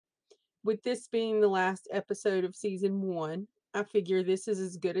With this being the last episode of season one, I figure this is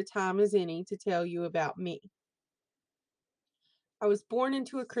as good a time as any to tell you about me. I was born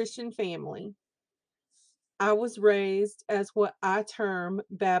into a Christian family. I was raised as what I term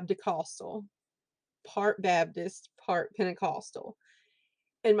Baptist, part Baptist, part Pentecostal.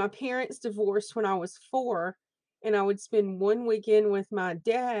 And my parents divorced when I was 4, and I would spend one weekend with my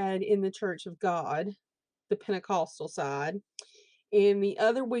dad in the Church of God, the Pentecostal side, and the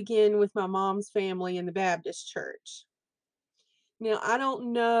other weekend with my mom's family in the Baptist church. Now, I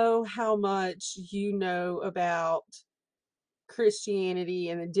don't know how much you know about Christianity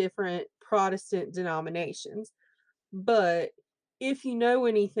and the different Protestant denominations, but if you know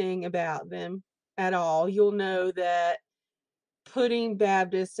anything about them at all, you'll know that putting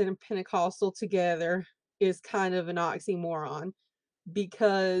Baptist and Pentecostal together is kind of an oxymoron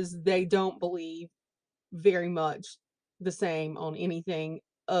because they don't believe very much the same on anything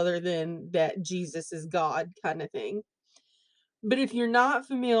other than that Jesus is God kind of thing. But if you're not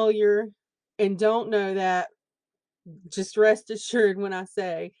familiar and don't know that, just rest assured when I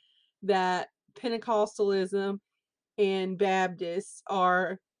say that Pentecostalism and Baptists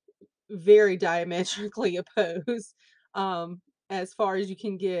are very diametrically opposed, as far as you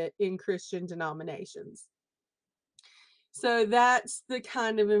can get in Christian denominations. So that's the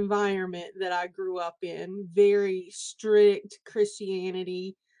kind of environment that I grew up in. Very strict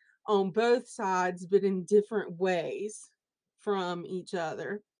Christianity on both sides, but in different ways from each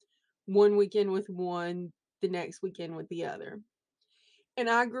other. One weekend with one, the next weekend with the other. And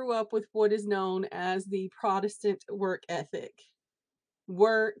I grew up with what is known as the Protestant work ethic.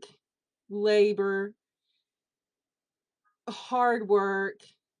 Work, labor, hard work,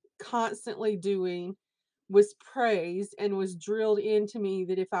 constantly doing was praised and was drilled into me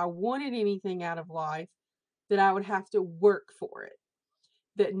that if I wanted anything out of life, that I would have to work for it.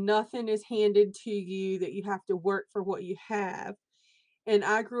 That nothing is handed to you, that you have to work for what you have. And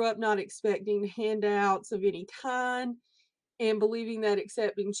I grew up not expecting handouts of any kind and believing that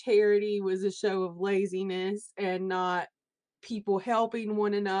accepting charity was a show of laziness and not people helping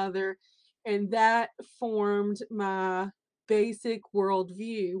one another. And that formed my basic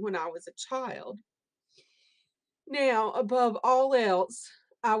worldview when I was a child. Now, above all else,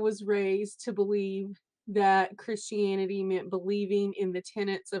 I was raised to believe that Christianity meant believing in the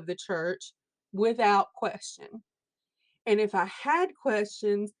tenets of the church without question. And if I had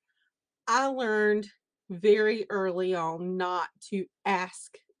questions, I learned very early on not to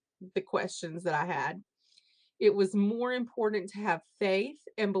ask the questions that I had. It was more important to have faith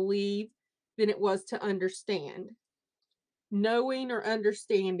and believe than it was to understand. Knowing or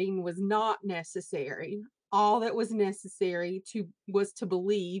understanding was not necessary. All that was necessary to was to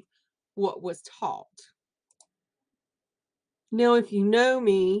believe what was taught. Now, if you know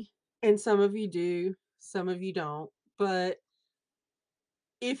me, and some of you do, some of you don't, but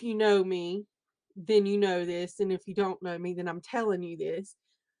if you know me, then you know this, and if you don't know me, then I'm telling you this.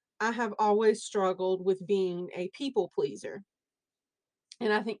 I have always struggled with being a people pleaser.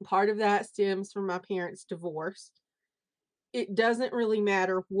 And I think part of that stems from my parents' divorce. It doesn't really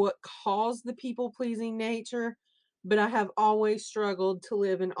matter what caused the people pleasing nature, but I have always struggled to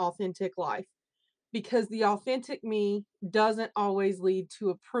live an authentic life because the authentic me doesn't always lead to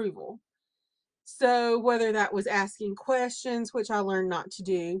approval. So, whether that was asking questions, which I learned not to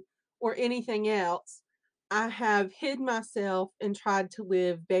do, or anything else, I have hid myself and tried to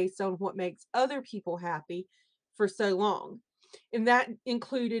live based on what makes other people happy for so long. And that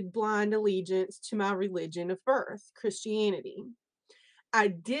included blind allegiance to my religion of birth, Christianity. I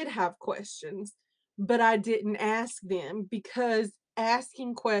did have questions, but I didn't ask them because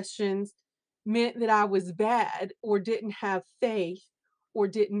asking questions meant that I was bad or didn't have faith or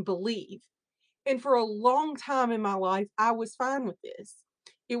didn't believe. And for a long time in my life, I was fine with this.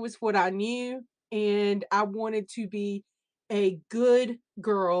 It was what I knew, and I wanted to be a good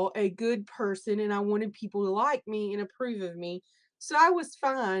girl, a good person, and I wanted people to like me and approve of me. So I was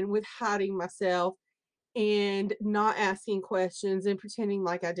fine with hiding myself and not asking questions and pretending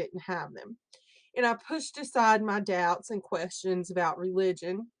like I didn't have them. And I pushed aside my doubts and questions about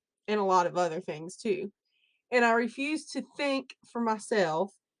religion and a lot of other things too. And I refused to think for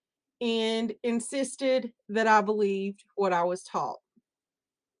myself and insisted that I believed what I was taught.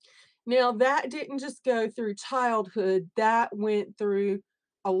 Now, that didn't just go through childhood, that went through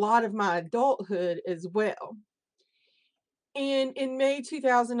a lot of my adulthood as well. And in May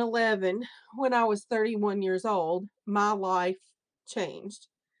 2011, when I was 31 years old, my life changed.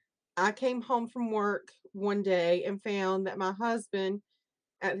 I came home from work one day and found that my husband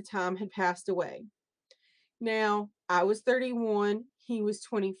at the time had passed away. Now, I was 31, he was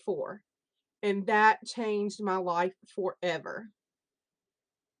 24. And that changed my life forever.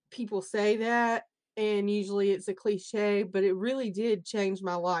 People say that, and usually it's a cliche, but it really did change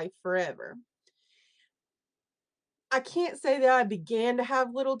my life forever. I can't say that I began to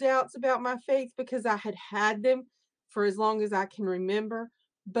have little doubts about my faith because I had had them for as long as I can remember,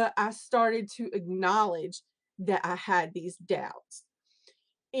 but I started to acknowledge that I had these doubts.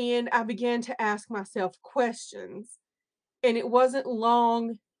 And I began to ask myself questions. And it wasn't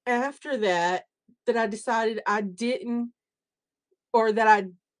long after that that I decided I didn't, or that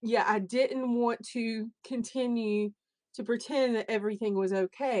I didn't want to continue to pretend that everything was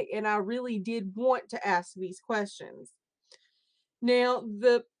okay. And I really did want to ask these questions. Now,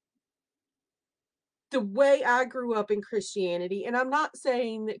 the way I grew up in Christianity, and I'm not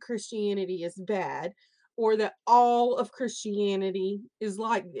saying that Christianity is bad or that all of Christianity is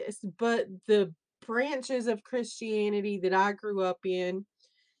like this, but the branches of Christianity that I grew up in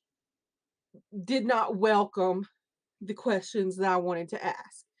did not welcome the questions that I wanted to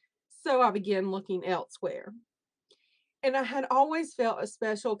ask. So I began looking elsewhere. And I had always felt a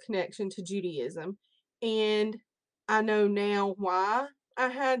special connection to Judaism. And I know now why I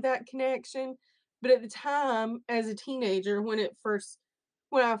had that connection. But at the time, as a teenager, when I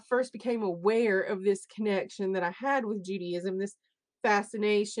first became aware of this connection that I had with Judaism, this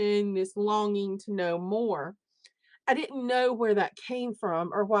fascination, this longing to know more, I didn't know where that came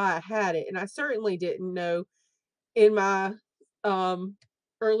from or why I had it. And I certainly didn't know in my um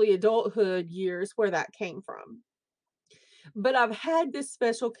early adulthood years where that came from. But I've had this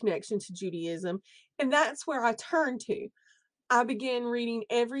special connection to Judaism, and that's where I turned to. I began reading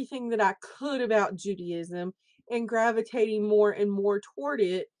everything that I could about Judaism and gravitating more and more toward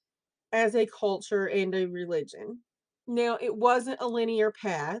it as a culture and a religion. Now, it wasn't a linear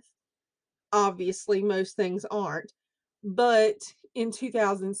path. Obviously, most things aren't. But in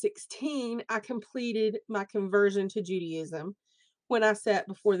 2016, I completed my conversion to Judaism when I sat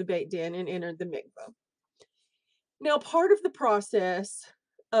before the Beit Din and entered the mikveh. Now, part of the process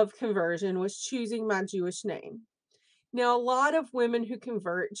of conversion was choosing my Jewish name. Now, a lot of women who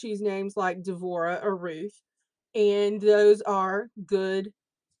convert choose names like Devorah or Ruth, and those are good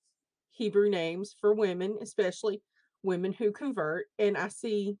Hebrew names for women, especially women who convert. And I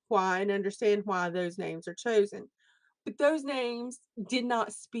see why and understand why those names are chosen. But those names did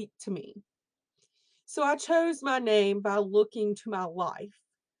not speak to me. So I chose my name by looking to my life.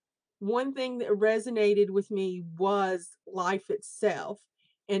 One thing that resonated with me was life itself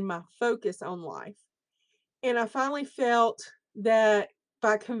and my focus on life. And I finally felt that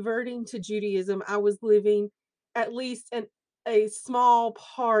by converting to Judaism, I was living at least a small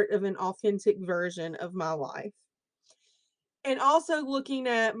part of an authentic version of my life. And also looking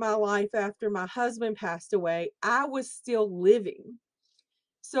at my life after my husband passed away, I was still living.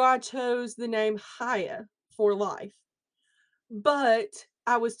 So I chose the name Haya for life. But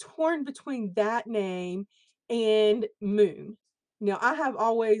I was torn between that name and Moon. Now, I have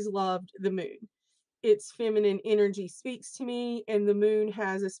always loved the moon. Its feminine energy speaks to me, and the moon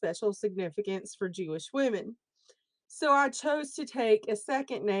has a special significance for Jewish women. So I chose to take a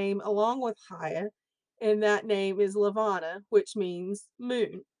second name along with Haya, and that name is Lavana, which means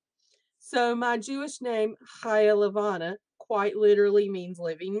moon. So my Jewish name, Haya Lavana, quite literally means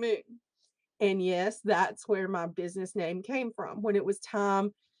living moon. And yes, that's where my business name came from. When it was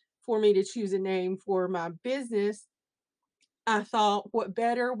time for me to choose a name for my business, I thought, what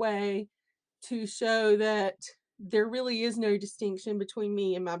better way to show that there really is no distinction between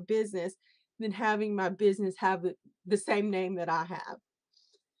me and my business than having my business have the same name that I have.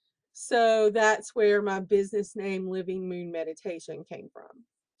 So that's where my business name, Living Moon Meditation, came from.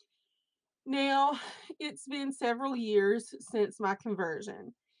 Now, it's been several years since my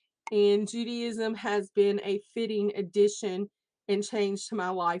conversion, and Judaism has been a fitting addition and change to my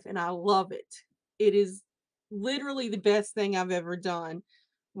life, and I love it. It is literally the best thing I've ever done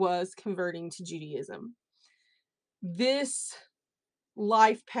was converting to Judaism. This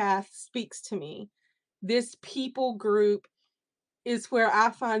life path speaks to me. This people group is where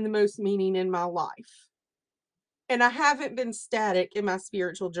I find the most meaning in my life. And I haven't been static in my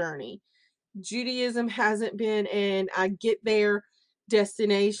spiritual journey. Judaism hasn't been an I get there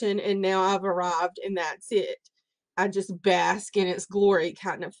destination and now I've arrived and that's it. I just bask in its glory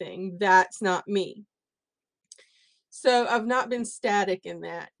kind of thing. That's not me. So I've not been static in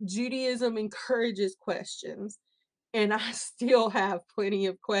that. Judaism encourages questions, and I still have plenty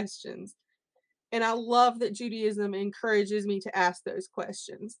of questions. And I love that Judaism encourages me to ask those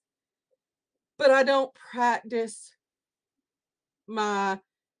questions. But I don't practice my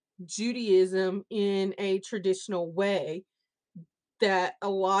Judaism in a traditional way that a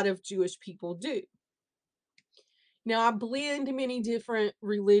lot of Jewish people do. Now, I blend many different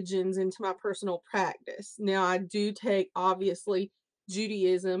religions into my personal practice. Now, I do take obviously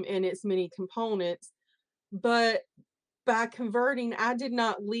Judaism and its many components, but by converting, I did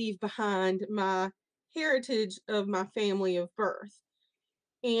not leave behind my heritage of my family of birth.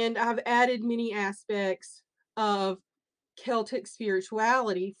 And I've added many aspects of Celtic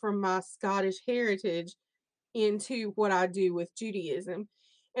spirituality from my Scottish heritage into what I do with Judaism.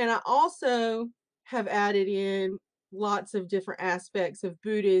 And I also have added in lots of different aspects of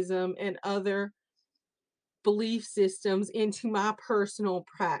Buddhism and other belief systems into my personal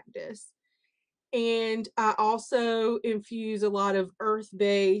practice. And I also infuse a lot of earth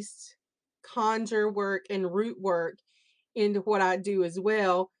based conjure work and root work into what I do as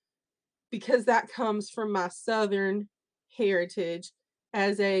well, because that comes from my Southern heritage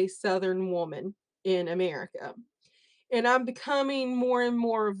as a Southern woman in America. And I'm becoming more and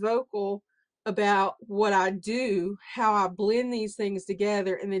more vocal about what I do, how I blend these things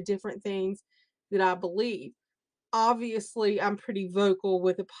together, and the different things that I believe. Obviously, I'm pretty vocal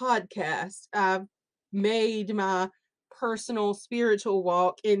with a podcast. I've made my personal spiritual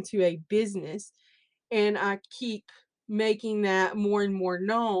walk into a business, and I keep making that more and more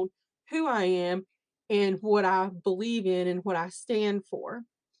known who I am and what I believe in and what I stand for.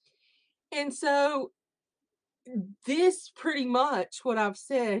 And so this pretty much what I've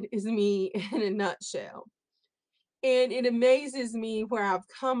said is me in a nutshell. And it amazes me where I've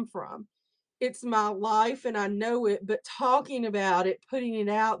come from. It's my life and I know it, but talking about it, putting it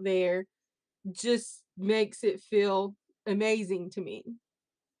out there just makes it feel amazing to me.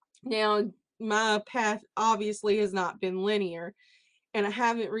 Now, my path obviously has not been linear, and I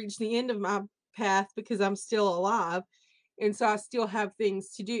haven't reached the end of my path because I'm still alive. And so I still have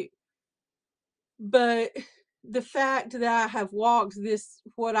things to do. But the fact that I have walked this,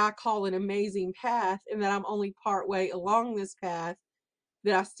 what I call an amazing path, and that I'm only part way along this path,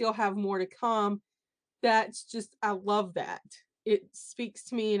 that I still have more to come, that's just, I love that. It speaks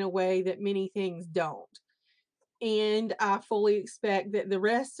to me in a way that many things don't. And I fully expect that the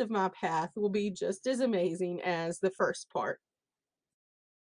rest of my path will be just as amazing as the first part.